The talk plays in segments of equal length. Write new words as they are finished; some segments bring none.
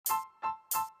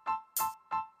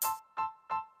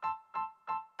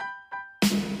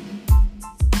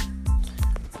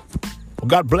Well,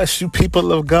 God bless you,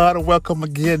 people of God, and welcome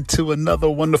again to another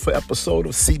wonderful episode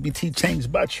of CBT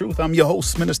Changed by Truth. I'm your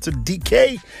host, Minister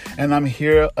DK, and I'm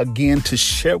here again to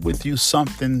share with you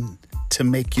something to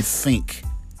make you think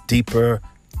deeper,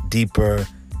 deeper,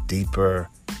 deeper,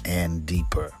 and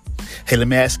deeper. Hey, let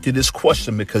me ask you this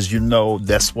question, because you know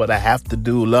that's what I have to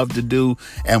do, love to do,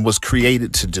 and was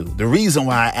created to do. The reason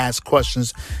why I ask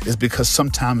questions is because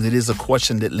sometimes it is a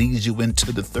question that leads you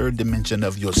into the third dimension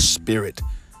of your spirit,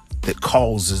 that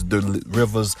causes the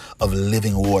rivers of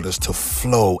living waters to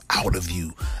flow out of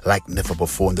you like never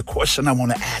before. And the question I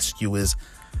want to ask you is,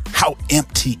 how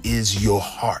empty is your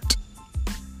heart?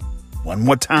 One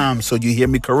more time so you hear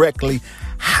me correctly.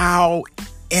 How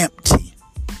empty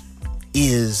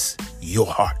is your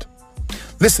heart?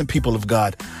 Listen, people of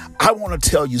God, I want to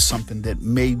tell you something that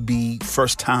may be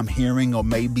first time hearing, or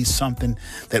may be something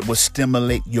that will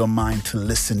stimulate your mind to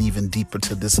listen even deeper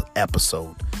to this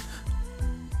episode.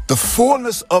 The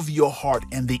fullness of your heart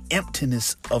and the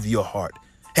emptiness of your heart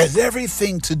has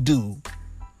everything to do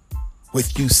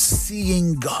with you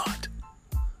seeing God,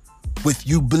 with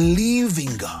you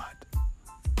believing God,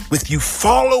 with you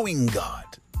following God,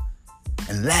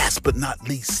 and last but not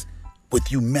least, with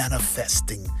you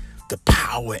manifesting the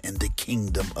power and the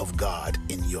kingdom of God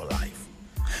in your life.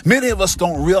 Many of us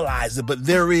don't realize it, but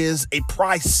there is a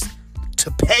price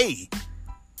to pay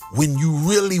when you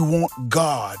really want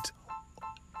God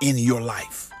in your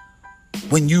life,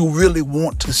 when you really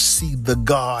want to see the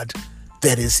God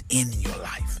that is in your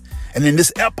life. And in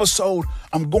this episode,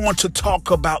 I'm going to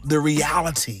talk about the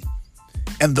reality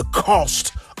and the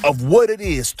cost of what it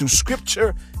is through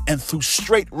scripture and through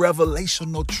straight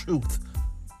revelational truth,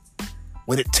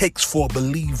 what it takes for a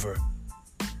believer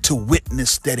to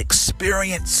witness that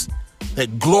experience,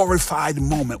 that glorified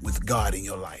moment with God in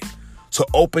your life. So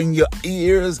open your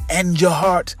ears and your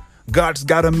heart. God's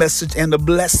got a message and a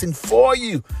blessing for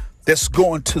you that's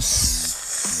going to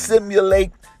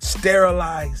simulate,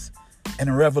 sterilize,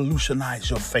 and revolutionize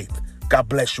your faith. God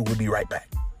bless you. We'll be right back.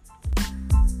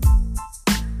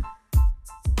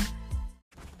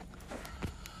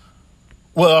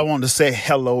 Well, I want to say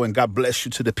hello and God bless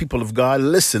you to the people of God.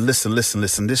 Listen. This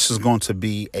is going to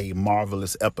be a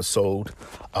marvelous episode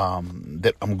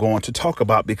that I'm going to talk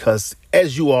about, because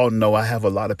as you all know, I have a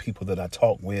lot of people that I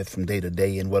talk with from day to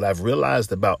day. And what I've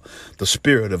realized about the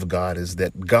Spirit of God is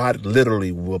that God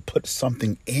literally will put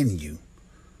something in you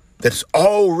that's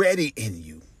already in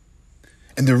you.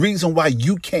 And the reason why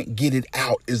you can't get it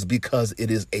out is because it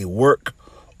is a work,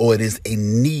 or it is a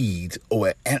need, or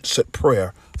an answered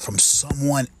prayer from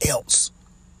someone else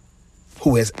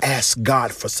who has asked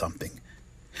God for something.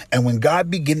 And when God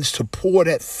begins to pour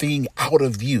that thing out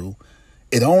of you,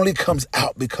 it only comes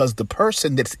out because the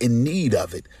person that's in need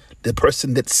of it, the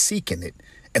person that's seeking it,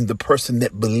 and the person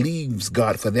that believes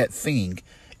God for that thing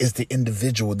is the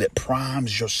individual that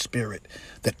primes your spirit,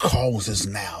 that causes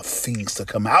now things to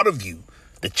come out of you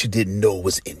that you didn't know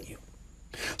was in you.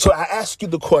 So I ask you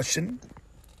the question,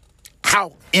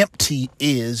 how empty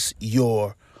is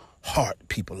your heart,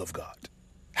 people of God?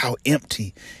 How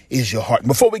empty is your heart?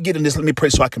 Before we get in this, let me pray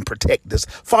so I can protect this.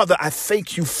 Father, I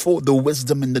thank you for the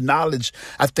wisdom and the knowledge.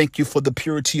 I thank you for the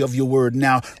purity of your word.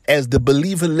 Now, as the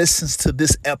believer listens to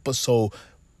this episode,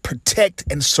 protect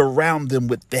and surround them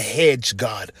with the hedge,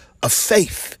 God, of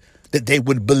faith, that they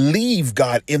would believe,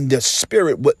 God, in their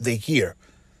spirit what they hear,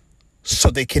 so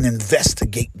they can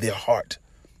investigate their heart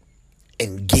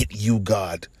and get you,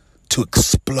 God, to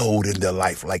explode in their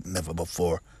life like never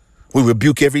before. We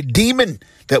rebuke every demon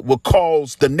that will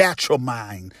cause the natural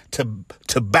mind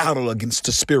to battle against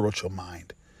the spiritual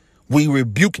mind. We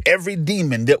rebuke every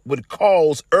demon that would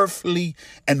cause earthly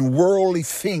and worldly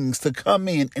things to come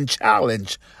in and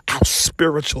challenge our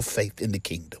spiritual faith in the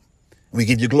kingdom. We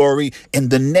give you glory in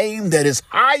the name that is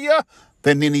higher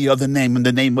than any other name. In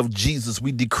the name of Jesus,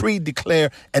 we decree,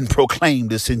 declare, and proclaim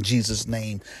this in Jesus'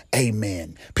 name.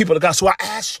 Amen. People of God, so I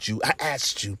asked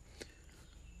you,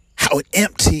 how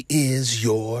empty is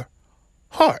your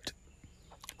heart?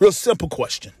 Real simple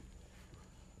question.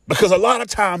 Because a lot of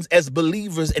times as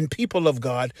believers and people of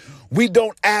God, we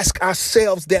don't ask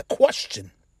ourselves that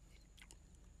question.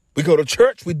 We go to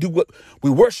church, we do what we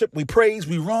worship, we praise,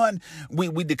 we run, we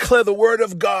declare the word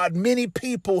of God. Many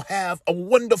people have a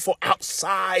wonderful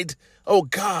outside,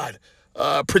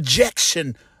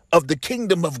 projection of the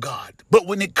kingdom of God. But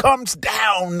when it comes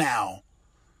down now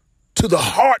to the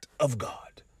heart of God,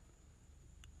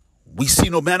 we see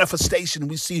no manifestation.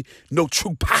 We see no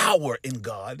true power in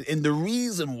God. And the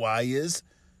reason why is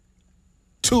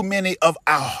too many of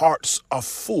our hearts are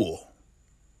full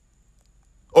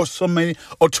Or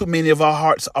too many of our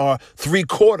hearts are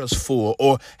 3/4 full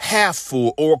or half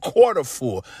full or a quarter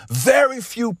full. Very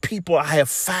few people I have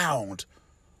found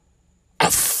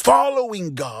are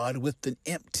following God with an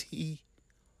empty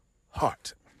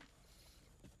heart.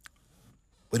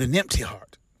 With an empty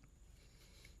heart.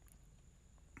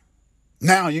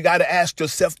 Now you got to ask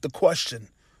yourself the question,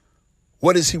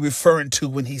 what is he referring to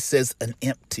when he says an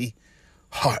empty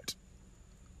heart?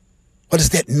 What does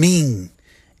that mean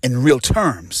in real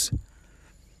terms?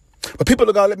 But people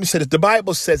of God, let me say this. The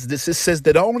Bible says this. It says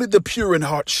that only the pure in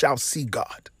heart shall see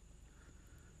God.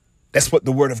 That's what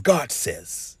the word of God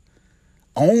says.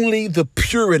 Only the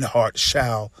pure in heart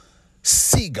shall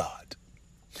see God.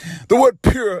 The word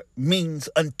pure means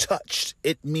untouched.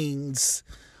 It means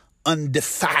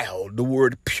undefiled. The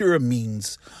word pure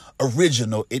means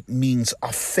original. It means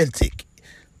authentic.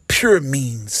 Pure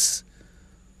means,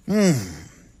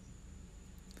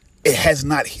 it has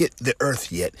not hit the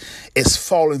earth yet. It's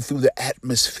fallen through the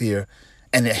atmosphere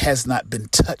and it has not been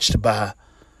touched by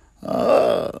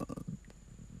the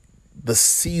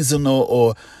seasonal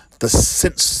or the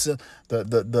sense,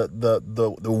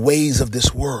 the ways of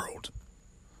this world.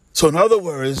 So in other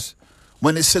words,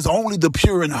 when it says only the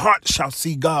pure in heart shall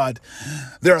see God,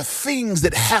 there are things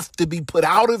that have to be put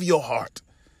out of your heart,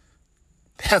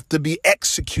 have to be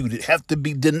executed, have to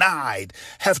be denied,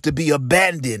 have to be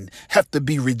abandoned, have to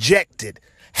be rejected,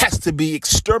 has to be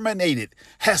exterminated,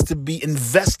 has to be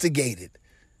investigated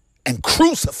and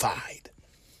crucified.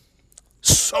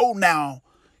 So now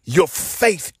your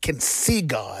faith can see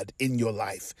God in your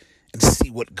life and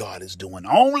see what God is doing.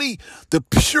 Only the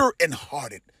pure in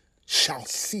hearted shall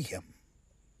see him.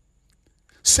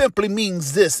 Simply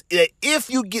means this: if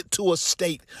you get to a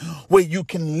state where you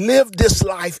can live this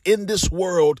life in this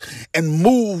world and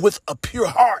move with a pure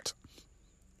heart,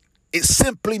 it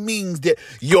simply means that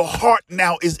your heart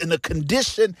now is in a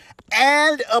condition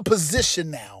and a position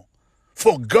now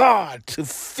for God to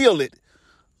fill it,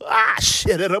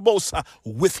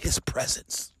 with his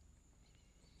presence.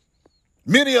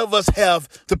 Many of us have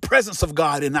the presence of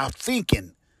God in our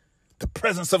thinking, the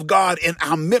presence of God in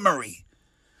our memory,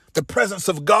 the presence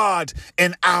of God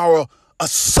in our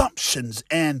assumptions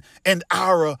and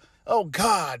our,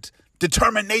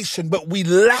 determination. But we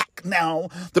lack now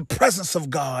the presence of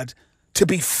God to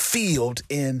be filled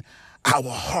in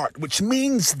our heart, which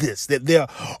means this, that there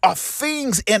are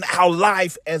things in our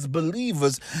life as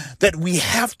believers that we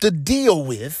have to deal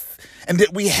with and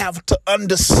that we have to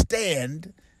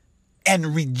understand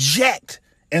and reject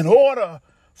in order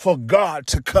for God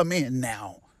to come in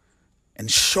now and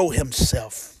show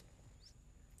himself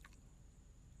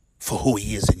for who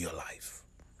he is in your life.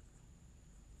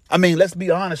 I mean, let's be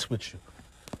honest with you.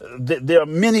 There are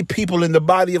many people in the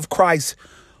body of Christ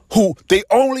who they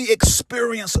only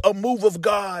experience a move of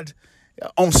God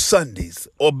on Sundays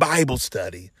or Bible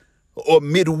study or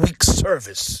midweek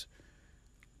service.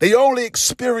 They only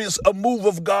experience a move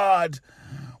of God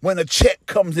when a check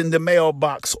comes in the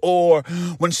mailbox or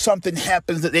when something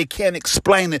happens that they can't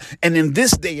explain it. And in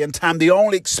this day and time, they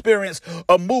only experience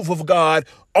a move of God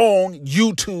on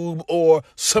YouTube or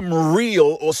some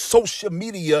reel or social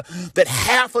media that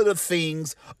half of the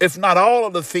things, if not all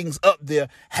of the things up there,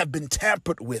 have been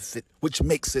tampered with it, which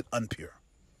makes it impure.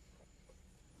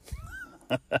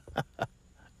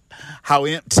 How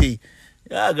empty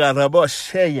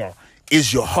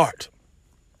is your heart?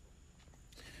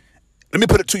 Let me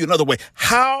put it to you another way.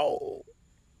 How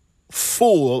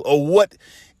full or what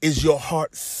is your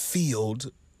heart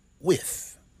filled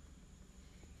with?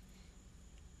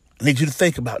 I need you to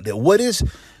think about that. What is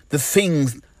the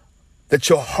things that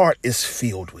your heart is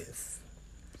filled with?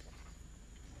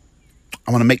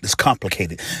 I want to make this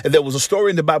complicated. There was a story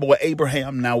in the Bible where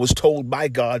Abraham now was told by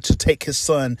God to take his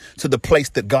son to the place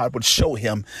that God would show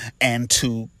him and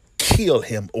to kill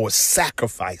him or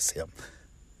sacrifice him.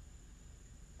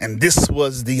 And this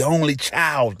was the only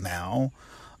child now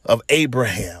of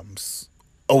Abraham's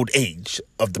old age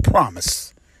of the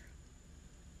promise.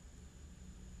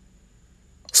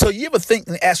 So you ever think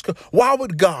and ask, why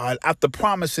would God, after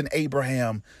promising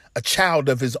Abraham a child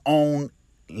of his own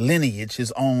lineage,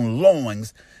 his own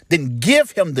loins, then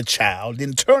give him the child,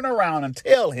 then turn around and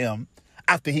tell him,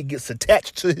 after he gets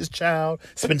attached to his child,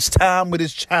 spends time with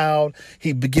his child,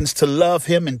 he begins to love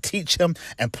him and teach him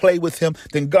and play with him.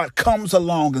 Then God comes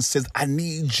along and says, I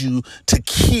need you to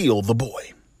kill the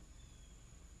boy.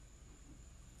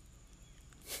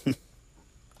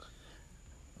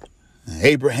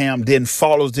 Abraham then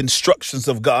follows the instructions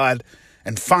of God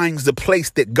and finds the place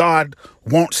that God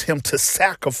wants him to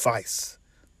sacrifice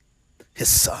his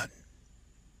son.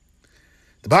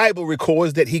 The Bible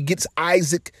records that he gets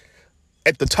Isaac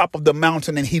at the top of the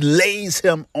mountain, and he lays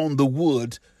him on the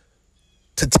wood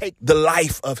to take the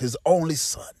life of his only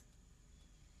son.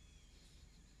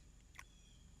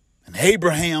 And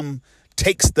Abraham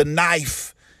takes the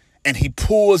knife and he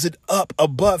pulls it up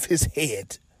above his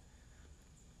head.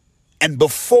 And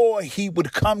before he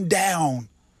would come down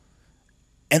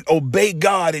and obey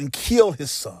God and kill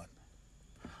his son,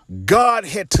 God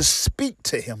had to speak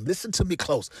to him. Listen to me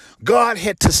close. God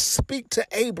had to speak to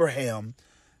Abraham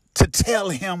to tell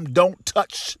him, don't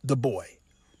touch the boy.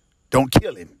 Don't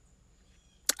kill him.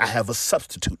 I have a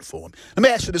substitute for him. Let me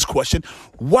ask you this question.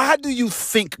 Why do you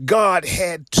think God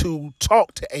had to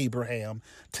talk to Abraham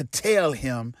to tell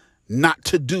him not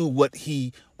to do what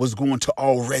he was going to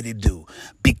already do?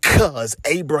 Because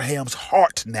Abraham's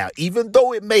heart now, even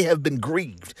though it may have been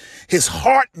grieved, his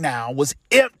heart now was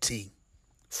empty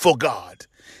for God.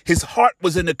 His heart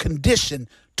was in a condition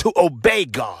to obey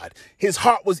God. His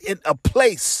heart was in a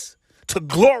place to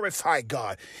glorify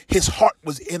God. His heart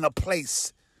was in a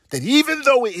place that even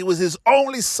though it was his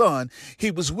only son, he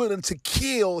was willing to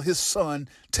kill his son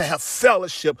to have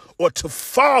fellowship or to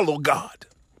follow God.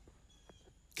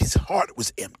 His heart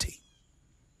was empty.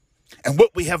 And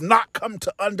what we have not come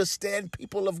to understand,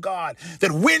 people of God,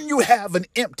 that when you have an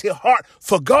empty heart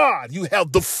for God, you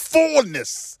have the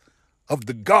fullness of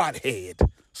the Godhead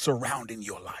surrounding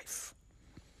your life.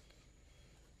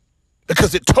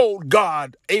 Because it told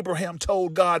God, Abraham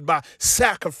told God by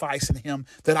sacrificing him,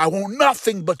 that I want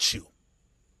nothing but you.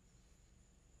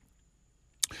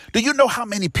 Do you know how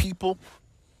many people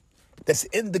that's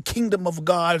in the kingdom of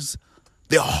God's,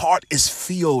 their heart is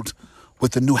filled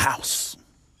with a new house?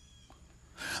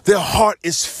 Their heart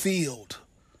is filled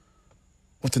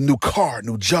with a new car,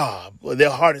 new job.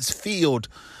 Their heart is filled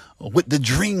with the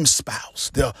dream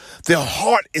spouse. Their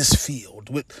heart is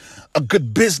filled with a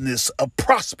good business, a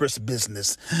prosperous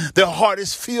business. Their heart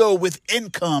is filled with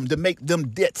income to make them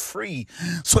debt free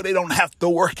so they don't have to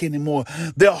work anymore.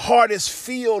 Their heart is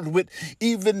filled with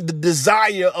even the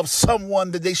desire of someone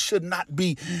that they should not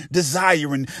be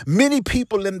desiring. Many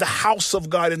people in the house of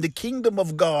God, in the kingdom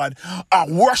of God, are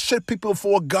worship people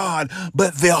for God,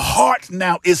 but their heart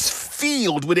now is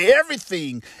filled with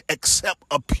everything except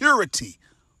a purity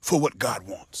for what God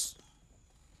wants.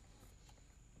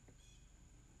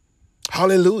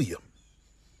 Hallelujah.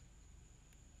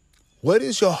 What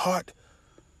is your heart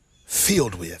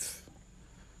filled with?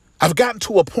 I've gotten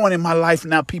to a point in my life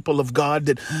now, people of God,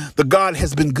 that the God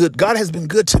has been good. God has been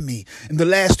good to me in the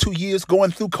last 2 years, going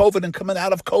through COVID and coming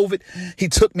out of COVID. He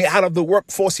took me out of the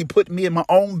workforce. He put me in my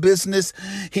own business.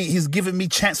 He's given me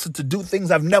chances to do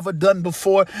things I've never done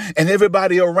before. And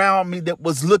everybody around me that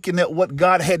was looking at what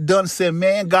God had done said,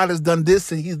 man, God has done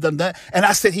this and he's done that. And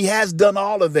I said, he has done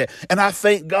all of that. And I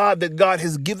thank God that God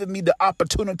has given me the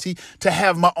opportunity to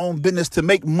have my own business, to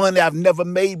make money I've never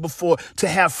made before, to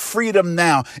have freedom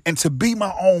now, and to be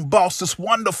my own boss. Is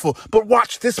wonderful. But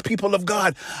watch this, people of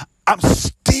God. I'm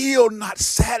still not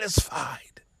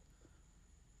satisfied,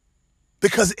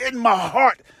 because in my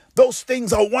heart, those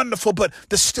things are wonderful, but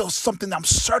there's still something I'm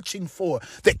searching for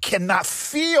that cannot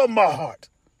fill my heart.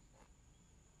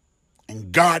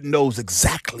 And God knows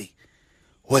exactly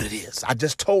what it is. I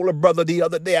just told a brother the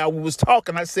other day, we was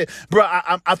talking, I said, bro,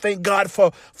 I thank God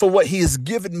for what he has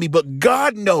given me, but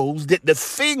God knows that the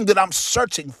thing that I'm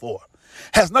searching for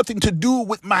has nothing to do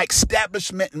with my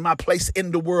establishment and my place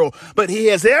in the world, but he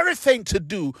has everything to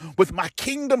do with my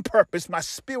kingdom purpose, my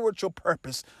spiritual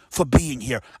purpose for being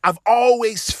here. I've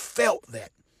always felt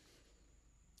that.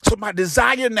 So my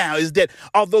desire now is that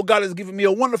although God has given me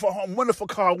a wonderful home, wonderful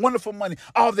car, wonderful money,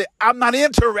 all that, I'm not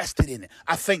interested in it.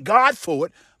 I thank God for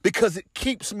it because it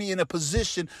keeps me in a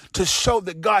position to show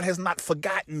that God has not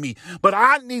forgotten me. But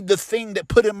I need the thing that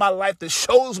put in my life that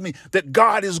shows me that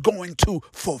God is going to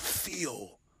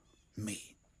fulfill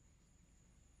me.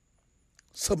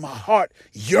 So my heart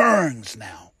yearns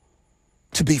now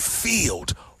to be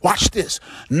filled. Watch this.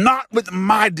 Not with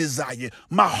my desire.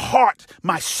 My heart,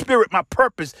 my spirit, my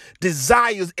purpose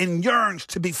desires and yearns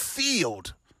to be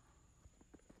filled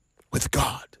with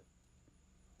God.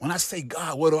 When I say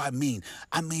God, what do I mean?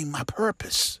 I mean my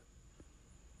purpose.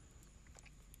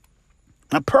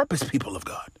 My purpose, people of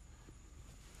God.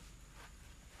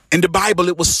 In the Bible,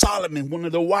 it was Solomon, one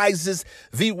of the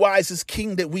wisest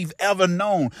king that we've ever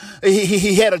known.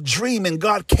 He had a dream and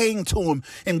God came to him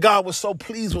and God was so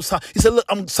pleased with Solomon. He said,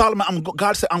 look, Solomon,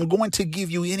 God said, I'm going to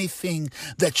give you anything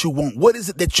that you want. What is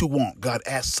it that you want? God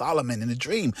asked Solomon in the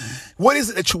dream. What is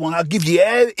it that you want? I'll give you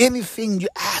anything you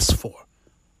ask for.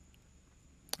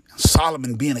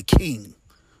 Solomon, being a king,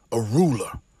 a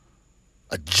ruler,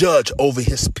 a judge over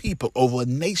his people, over a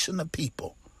nation of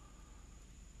people,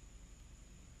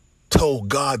 to told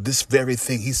God this very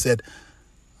thing. He said,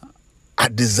 I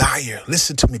desire,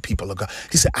 listen to me, people of God.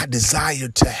 He said, I desire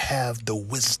to have the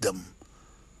wisdom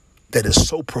that is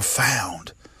so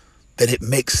profound that it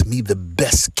makes me the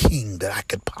best king that I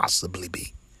could possibly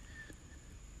be.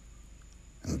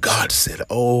 And God said,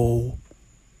 oh,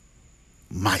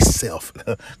 myself.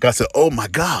 God said, oh, my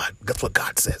God. That's what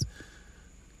God says.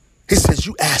 He says,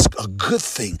 you ask a good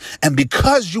thing. And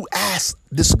because you ask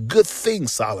this good thing,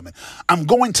 Solomon, I'm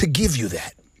going to give you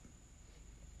that.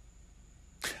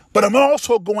 But I'm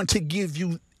also going to give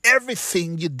you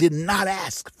everything you did not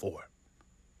ask for.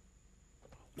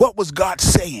 What was God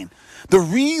saying? The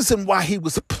reason why he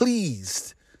was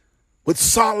pleased with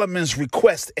Solomon's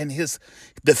request and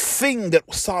the thing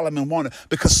that Solomon wanted,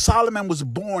 because Solomon was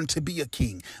born to be a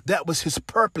king. That was his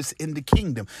purpose in the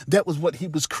kingdom. That was what he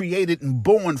was created and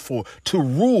born for, to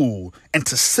rule and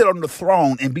to sit on the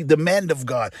throne and be the man of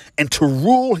God and to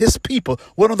rule his people.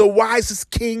 One of the wisest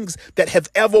kings that have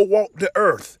ever walked the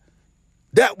earth.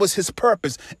 That was his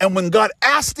purpose. And when God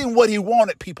asked him what he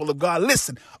wanted, people of God,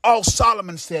 listen, all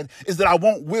Solomon said is that I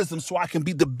want wisdom so I can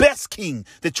be the best king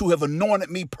that you have anointed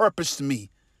me, purposed me,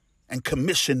 and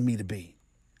commissioned me to be.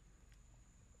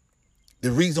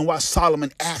 The reason why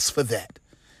Solomon asked for that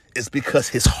is because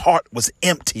his heart was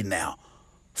empty now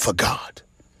for God.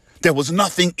 There was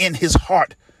nothing in his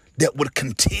heart that would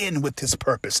contend with his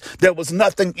purpose. There was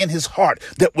nothing in his heart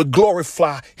that would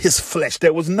glorify his flesh.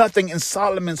 There was nothing in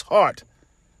Solomon's heart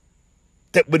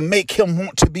that would make him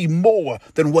want to be more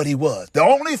than what he was. The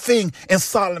only thing in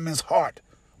Solomon's heart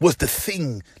was the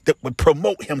thing that would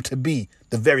promote him to be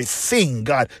the very thing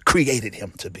God created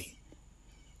him to be.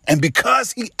 And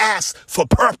because he asked for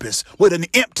purpose with an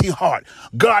empty heart,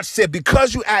 God said,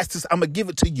 because you asked this, I'm going to give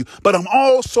it to you. But I'm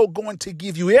also going to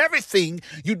give you everything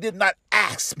you did not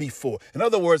ask me for. In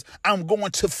other words, I'm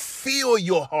going to fill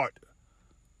your heart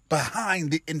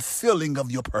behind the infilling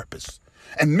of your purpose.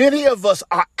 And many of us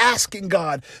are asking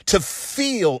God to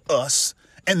fill us.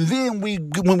 And then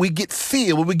when we get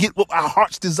filled, when we get what our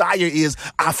heart's desire is,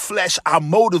 our flesh, our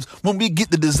motives, when we get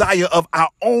the desire of our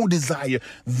own desire,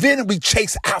 then we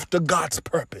chase after God's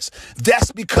purpose.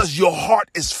 That's because your heart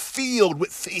is filled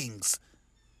with things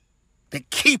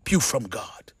that keep you from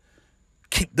God,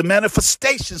 keep the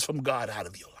manifestations from God out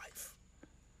of your life.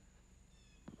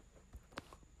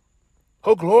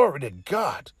 Oh, glory to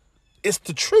God. It's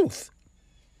the truth.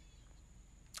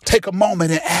 Take a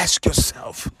moment and ask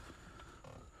yourself,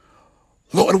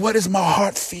 Lord, what is my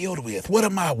heart filled with? What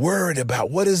am I worried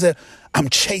about? What is it I'm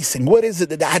chasing? What is it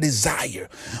that I desire?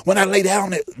 When I lay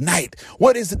down at night,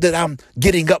 what is it that I'm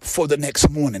getting up for the next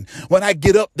morning? When I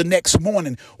get up the next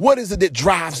morning, what is it that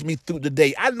drives me through the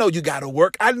day? I know you got to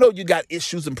work. I know you got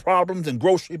issues and problems and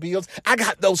grocery bills. I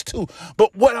got those too.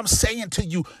 But what I'm saying to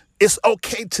you, it's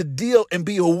okay to deal and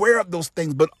be aware of those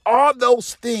things. But are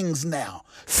those things now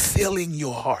filling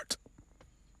your heart?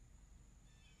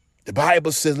 The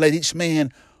Bible says, let each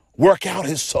man work out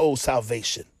his soul's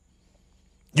salvation.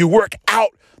 You work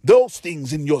out those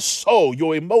things in your soul,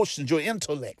 your emotions, your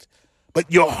intellect.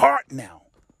 But your heart now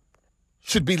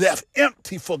should be left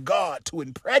empty for God to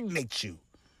impregnate you,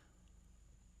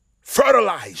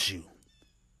 fertilize you,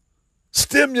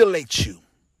 stimulate you,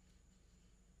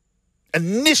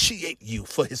 initiate you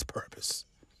for his purpose.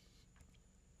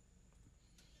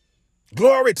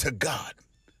 Glory to God.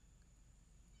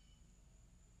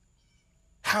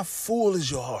 How full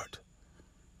is your heart?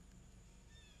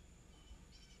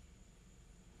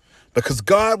 Because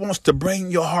God wants to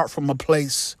bring your heart from a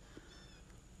place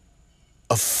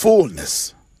of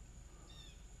fullness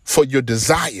for your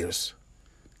desires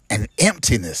and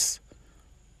emptiness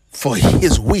for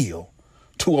his will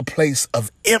to a place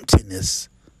of emptiness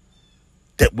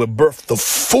that will birth the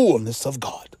fullness of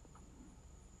God.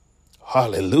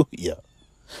 Hallelujah.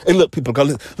 Hey, look, people,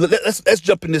 let's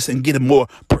jump in this and get a more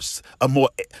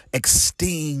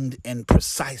extended and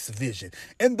precise vision.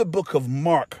 In the book of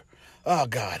Mark,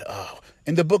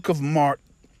 in the book of Mark,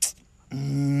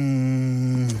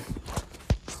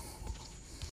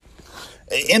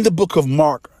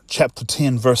 chapter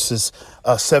 10, verses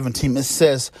 17, it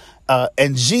says,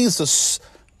 and Jesus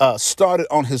started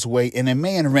on his way, and a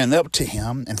man ran up to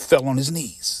him and fell on his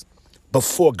knees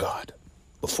before God,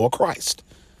 before Christ.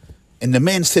 And the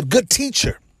man said, good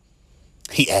teacher,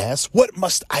 he asked, what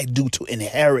must I do to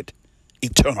inherit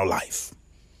eternal life?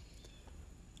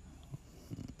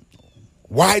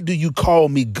 Why do you call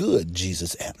me good?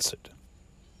 Jesus answered.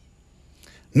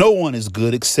 No one is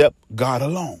good except God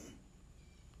alone.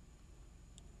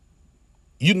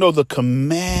 You know the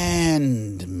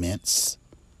commandments.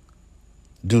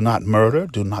 Do not murder,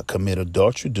 do not commit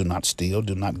adultery, do not steal,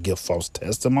 do not give false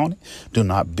testimony, do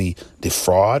not be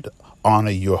defraud,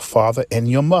 honor your father and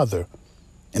your mother.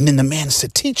 And then the man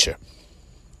said, Teacher,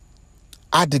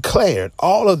 I declared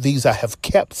all of these I have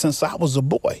kept since I was a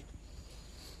boy.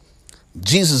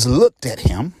 Jesus looked at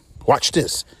him, watch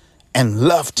this, and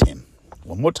loved him.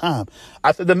 One more time.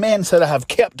 After the man said, I have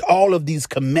kept all of these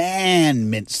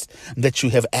commandments that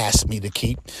you have asked me to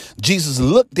keep. Jesus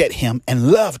looked at him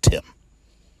and loved him.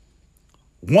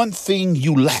 One thing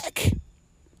you lack,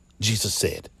 Jesus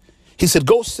said. He said,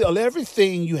 go sell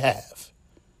everything you have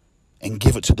and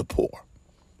give it to the poor.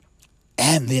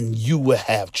 And then you will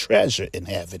have treasure in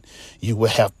heaven. You will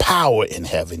have power in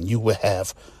heaven. You will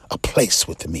have a place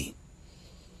with me.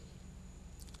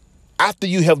 After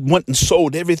you have went and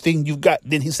sold everything you've got,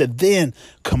 then he said, then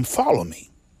come follow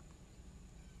me.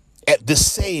 At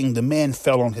this saying, the man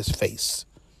fell on his face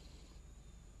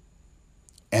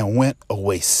and went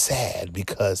away sad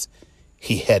because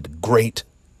he had great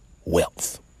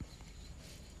wealth.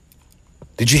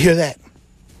 Did you hear that?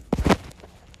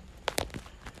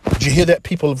 Did you hear that,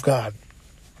 people of God?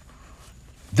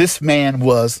 This man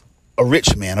was a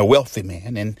rich man, a wealthy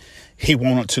man, and he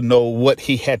wanted to know what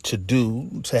he had to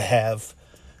do to have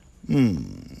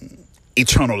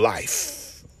eternal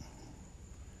life.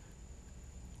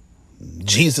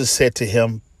 Jesus said to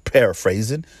him,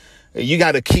 paraphrasing, you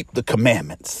got to keep the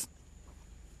commandments.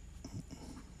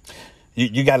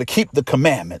 You got to keep the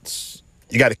commandments.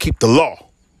 You got to keep the law.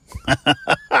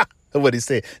 What he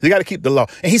said. You got to keep the law.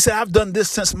 And he said, I've done this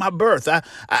since my birth.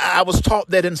 I was taught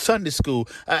that in Sunday school.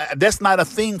 That's not a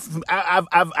thing.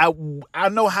 I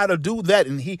know how to do that.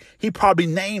 And he probably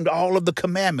named all of the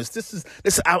commandments.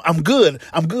 I'm good.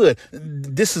 I'm good.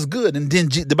 This is good. And then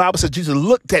the Bible says Jesus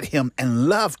looked at him and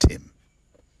loved him.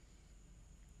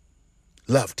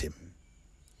 Loved him.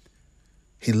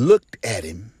 He looked at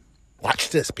him. Watch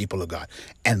this, people of God,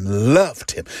 and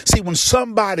loved him. See, when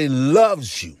somebody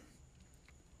loves you,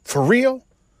 for real,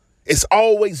 it's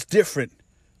always different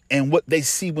in what they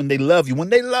see when they love you. When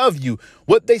they love you,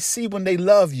 what they see when they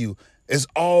love you is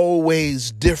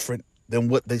always different than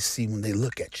what they see when they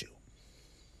look at you.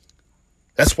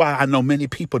 That's why I know many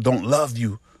people don't love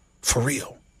you for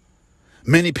real.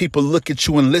 Many people look at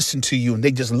you and listen to you and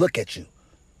they just look at you.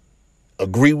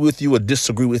 Agree with you or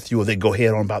disagree with you, or they go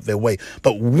head on about their way.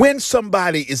 But when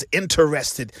somebody is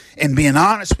interested in being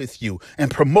honest with you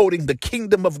and promoting the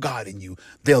kingdom of God in you,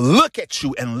 they'll look at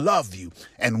you and love you.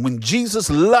 And when Jesus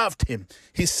loved him,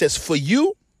 he says, for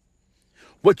you,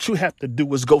 what you have to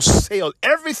do is go sell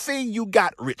everything you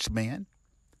got, rich man,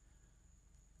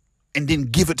 and then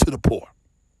give it to the poor.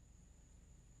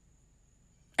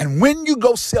 And when you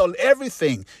go sell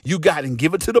everything you got and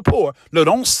give it to the poor, no,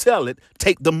 don't sell it.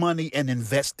 Take the money and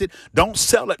invest it. Don't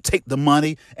sell it. Take the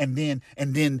money and then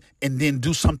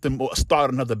do something or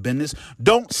start another business.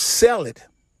 Don't sell it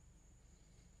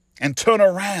and turn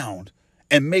around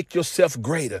and make yourself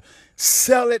greater.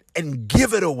 Sell it and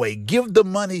give it away. Give the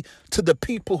money to the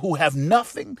people who have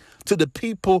nothing, to the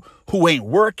people who ain't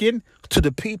working, to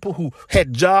the people who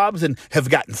had jobs and have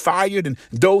gotten fired, and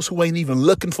those who ain't even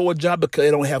looking for a job because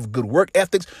they don't have good work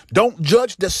ethics. Don't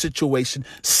judge the situation.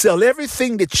 Sell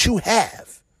everything that you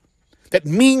have that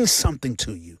means something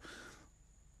to you,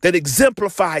 that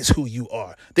exemplifies who you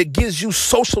are, that gives you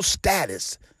social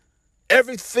status.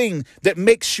 Everything that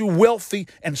makes you wealthy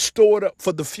and stored up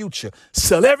for the future.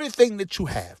 Sell everything that you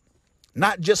have,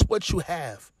 not just what you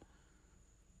have,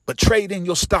 but trade in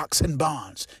your stocks and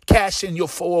bonds, cash in your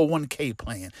 401k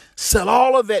plan. Sell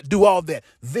all of that, do all that.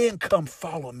 Then come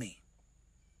follow me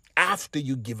after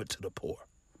you give it to the poor.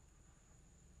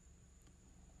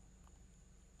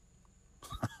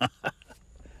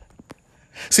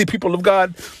 See, people of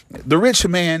God, the rich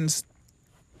man's,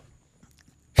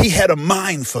 he had a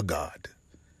mind for God.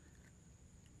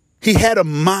 He had a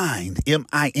mind,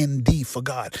 M-I-N-D, for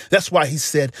God. That's why he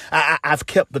said, I've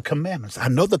kept the commandments. I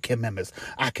know the commandments.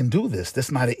 I can do this.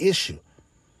 That's not an issue.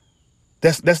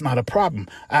 That's not a problem.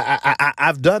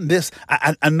 I've done this.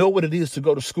 I know what it is to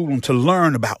go to school and to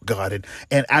learn about God.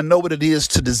 And I know what it is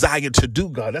to desire to do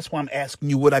God. That's why I'm asking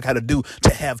you what I got to do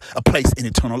to have a place in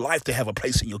eternal life, to have a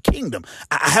place in your kingdom.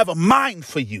 I have a mind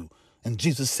for you. And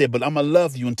Jesus said, but I'm going to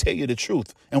love you and tell you the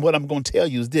truth. And what I'm going to tell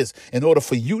you is this. In order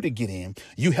for you to get in,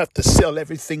 you have to sell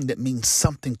everything that means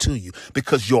something to you,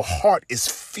 because your heart is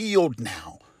filled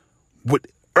now with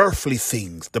earthly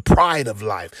things, the pride of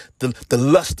life, the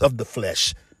lust of the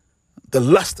flesh, The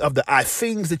lust of the eye,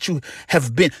 things that you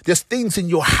have been. There's things in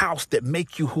your house that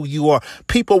make you who you are.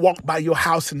 People walk by your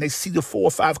house and they see the 4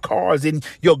 or 5 cars in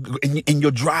your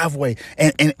driveway,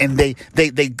 and they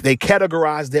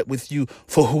categorize that with you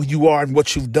for who you are and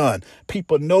what you've done.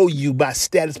 People know you by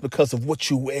status because of what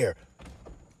you wear.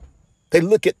 They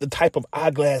look at the type of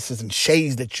eyeglasses and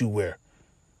shades that you wear,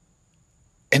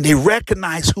 and they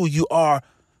recognize who you are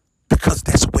because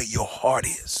that's where your heart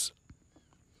is.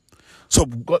 So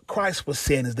what Christ was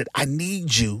saying is that I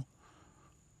need you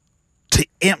to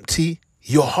empty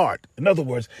your heart. In other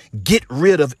words, get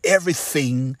rid of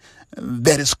everything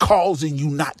that is causing you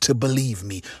not to believe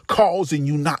me, causing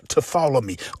you not to follow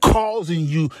me, causing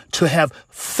you to have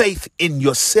faith in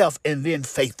yourself and then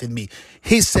faith in me.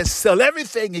 He says, sell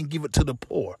everything and give it to the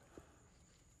poor.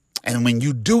 And when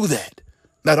you do that,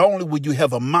 not only will you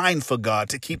have a mind for God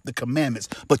to keep the commandments,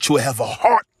 but you'll have a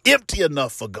heart empty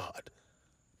enough for God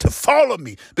to follow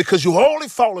me, because you only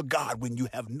follow God when you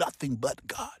have nothing but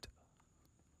God.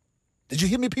 Did you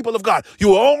hear me, people of God?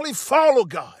 You only follow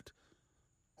God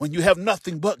when you have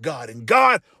nothing but God, and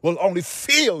God will only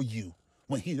fill you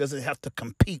when he doesn't have to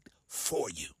compete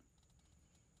for you.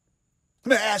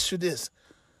 Let me ask you this.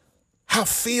 How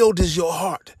filled is your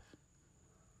heart?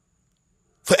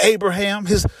 For Abraham,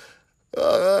 you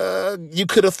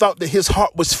could have thought that his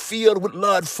heart was filled with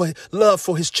love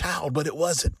for his child, but it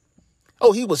wasn't.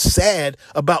 Oh, he was sad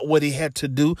about what he had to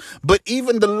do. But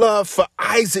even the love for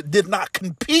Isaac did not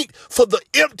compete for the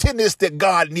emptiness that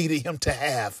God needed him to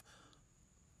have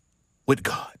with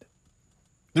God.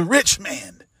 The rich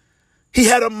man, he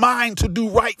had a mind to do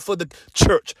right for the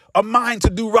church, a mind to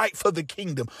do right for the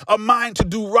kingdom, a mind to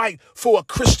do right for a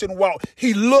Christian walk.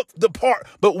 He looked the part.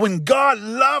 But when God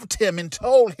loved him and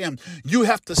told him, you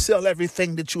have to sell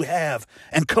everything that you have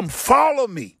and come follow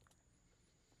me,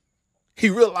 he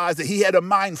realized that he had a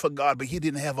mind for God, but he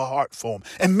didn't have a heart for him.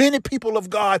 And many people of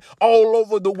God all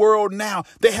over the world now,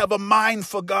 they have a mind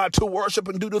for God to worship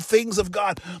and do the things of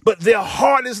God, but their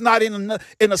heart is not in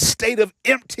a state of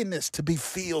emptiness to be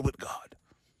filled with God.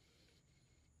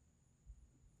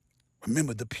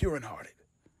 Remember the pure in hearted.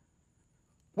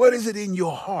 What is it in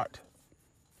your heart?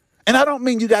 And I don't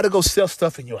mean you got to go sell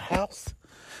stuff in your house.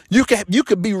 You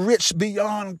could be rich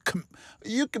beyond.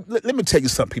 Let me tell you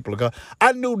something, people of God.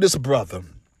 I knew this brother.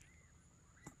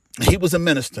 He was a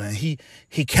minister, and he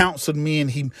counseled me,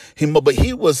 and he's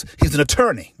an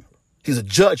attorney. He's a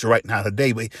judge right now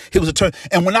today, but he was an attorney.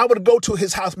 And when I would go to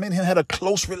his house, me and him had a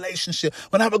close relationship.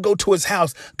 When I would go to his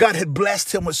house, God had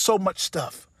blessed him with so much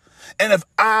stuff. And if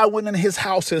I went in his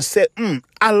house and said,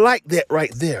 I like that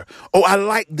right there. Oh, I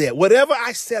like that. Whatever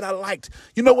I said I liked,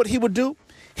 you know what he would do?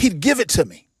 He'd give it to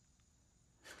me.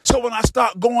 So when I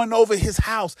start going over his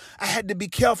house, I had to be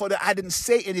careful that I didn't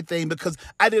say anything, because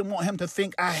I didn't want him to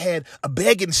think I had a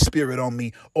begging spirit on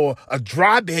me or a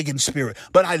dry begging spirit.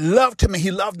 But I loved him and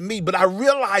he loved me. But I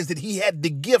realized that he had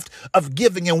the gift of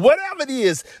giving, and whatever it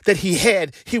is that he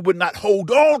had, he would not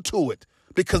hold on to it,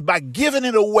 because by giving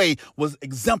it away was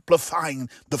exemplifying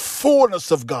the fullness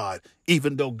of God,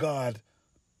 even though God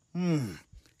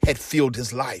had filled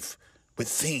his life with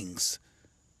things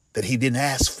that he didn't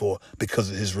ask for because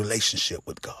of his relationship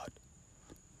with God.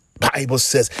 The Bible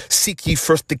says, seek ye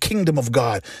first the kingdom of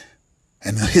God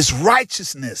and his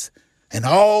righteousness, and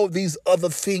all these other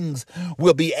things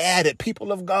will be added.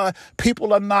 People of God,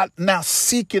 people are not now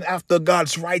seeking after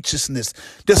God's righteousness.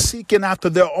 They're seeking after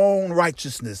their own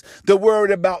righteousness. They're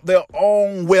worried about their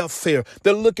own welfare.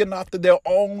 They're looking after their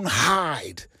own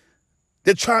hide.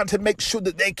 They're trying to make sure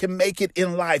that they can make it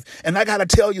in life. And I got to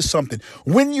tell you something.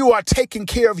 When you are taking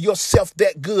care of yourself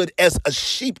that good as a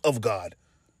sheep of God,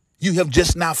 you have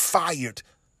just now fired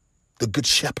the good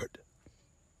shepherd.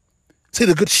 See,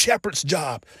 the good shepherd's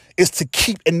job is to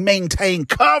keep and maintain,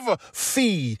 cover,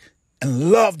 feed,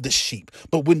 and love the sheep.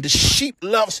 But when the sheep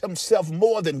loves himself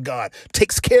more than God,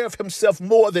 takes care of himself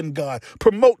more than God,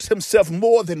 promotes himself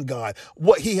more than God,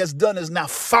 what he has done is now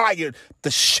fired the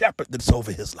shepherd that's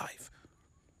over his life.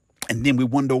 And then we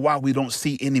wonder why we don't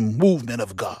see any movement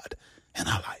of God in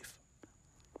our life.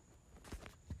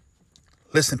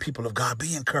 Listen, people of God,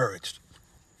 be encouraged.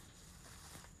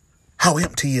 How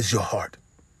empty is your heart?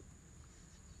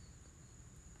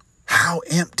 How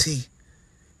empty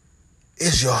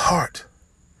is your heart?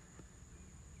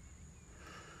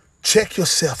 Check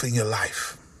yourself in your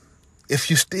life. If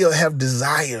you still have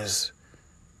desires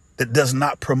that does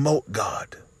not promote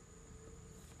God,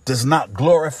 does not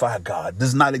glorify God,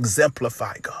 does not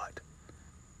exemplify God.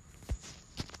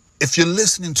 If you're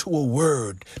listening to a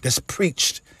word that's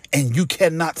preached and you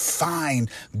cannot find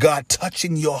God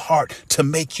touching your heart to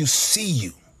make you see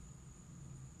you,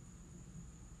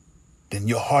 then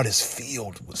your heart is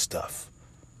filled with stuff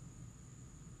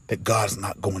that God's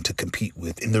not going to compete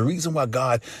with. And the reason why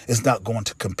God is not going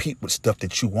to compete with stuff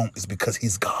that you want is because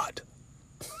he's God.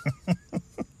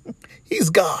 He's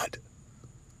God.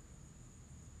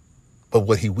 But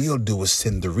what he will do is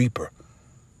send the reaper,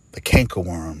 the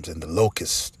cankerworms and the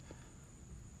locusts,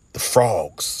 the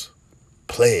frogs,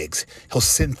 plagues. He'll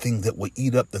send things that will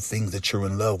eat up the things that you're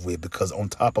in love with, because on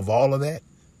top of all of that,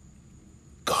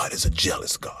 God is a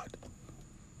jealous God.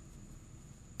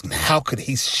 And how could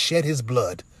he shed his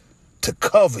blood to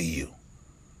cover you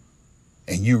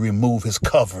and you remove his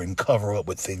cover and cover up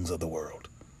with things of the world?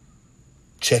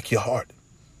 Check your heart.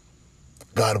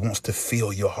 God wants to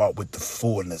fill your heart with the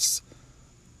fullness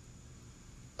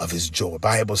of his joy. The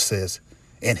Bible says,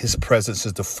 in his presence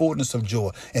is the fullness of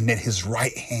joy, and in his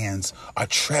right hands are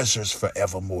treasures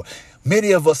forevermore.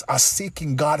 Many of us are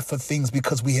seeking God for things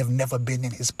because we have never been in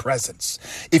his presence.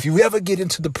 If you ever get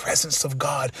into the presence of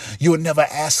God, you'll never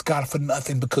ask God for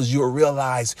nothing, because you'll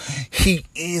realize he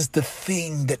is the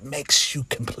thing that makes you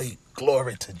complete.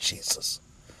 Glory to Jesus.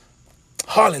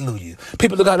 Hallelujah.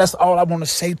 People of God, that's all I want to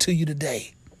say to you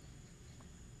today.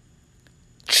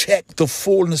 Check the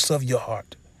fullness of your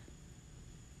heart.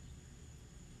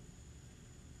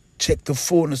 Check the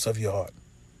fullness of your heart.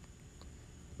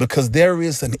 Because there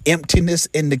is an emptiness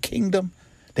in the kingdom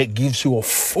that gives you a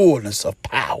fullness of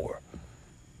power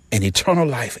and eternal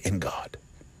life in God.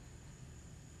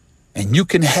 And you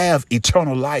can have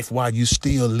eternal life while you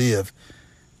still live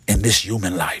in this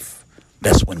human life.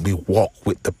 That's when we walk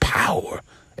with the power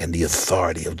and the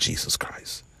authority of Jesus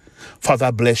Christ. Father,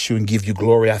 I bless you and give you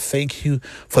glory. I thank you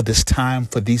for this time,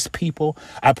 for these people.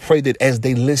 I pray that as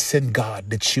they listen,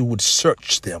 God, that you would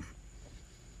search them,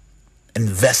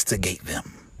 investigate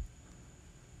them,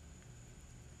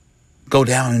 go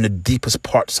down in the deepest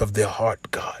parts of their heart,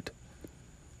 God,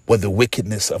 where the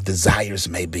wickedness of desires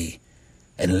may be,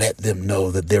 and let them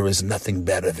know that there is nothing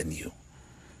better than you.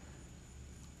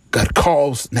 God,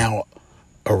 calls now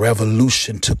a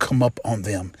revolution to come up on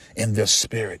them in their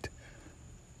spirit,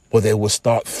 where they will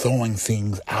start throwing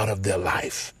things out of their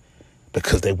life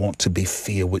because they want to be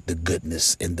filled with the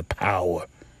goodness and the power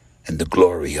and the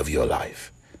glory of your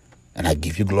life. And I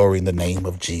give you glory in the name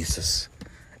of Jesus.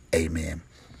 Amen.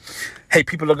 Hey,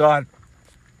 people of God,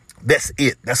 that's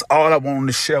it. That's all I wanted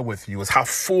to share with you, is how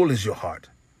full is your heart?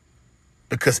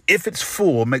 Because if it's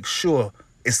full, make sure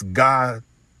it's God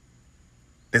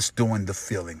that's doing the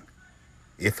filling.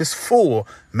 If it's full,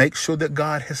 make sure that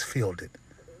God has filled it.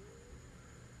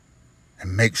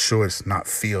 And make sure it's not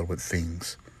filled with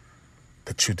things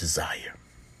that you desire.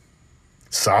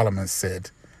 Solomon said,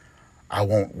 I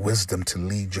want wisdom to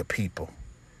lead your people.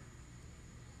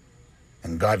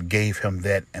 And God gave him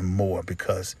that and more,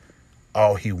 because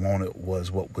all he wanted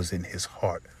was what was in his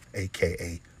heart,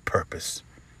 aka purpose.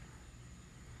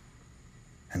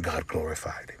 And God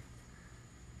glorified him.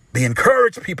 Be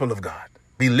encouraged, people of God.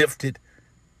 Be lifted.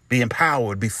 Be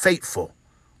empowered, be faithful,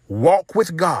 walk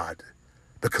with God.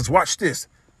 Because watch this,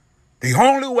 the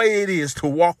only way it is to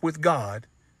walk with God,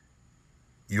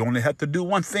 you only have to do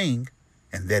one thing,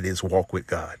 and that is walk with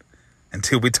God.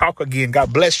 Until we talk again,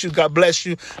 God bless you, God bless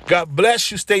you, God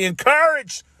bless you. Stay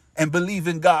encouraged and believe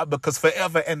in God, because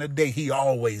forever and a day he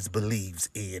always believes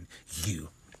in you.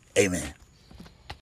 Amen.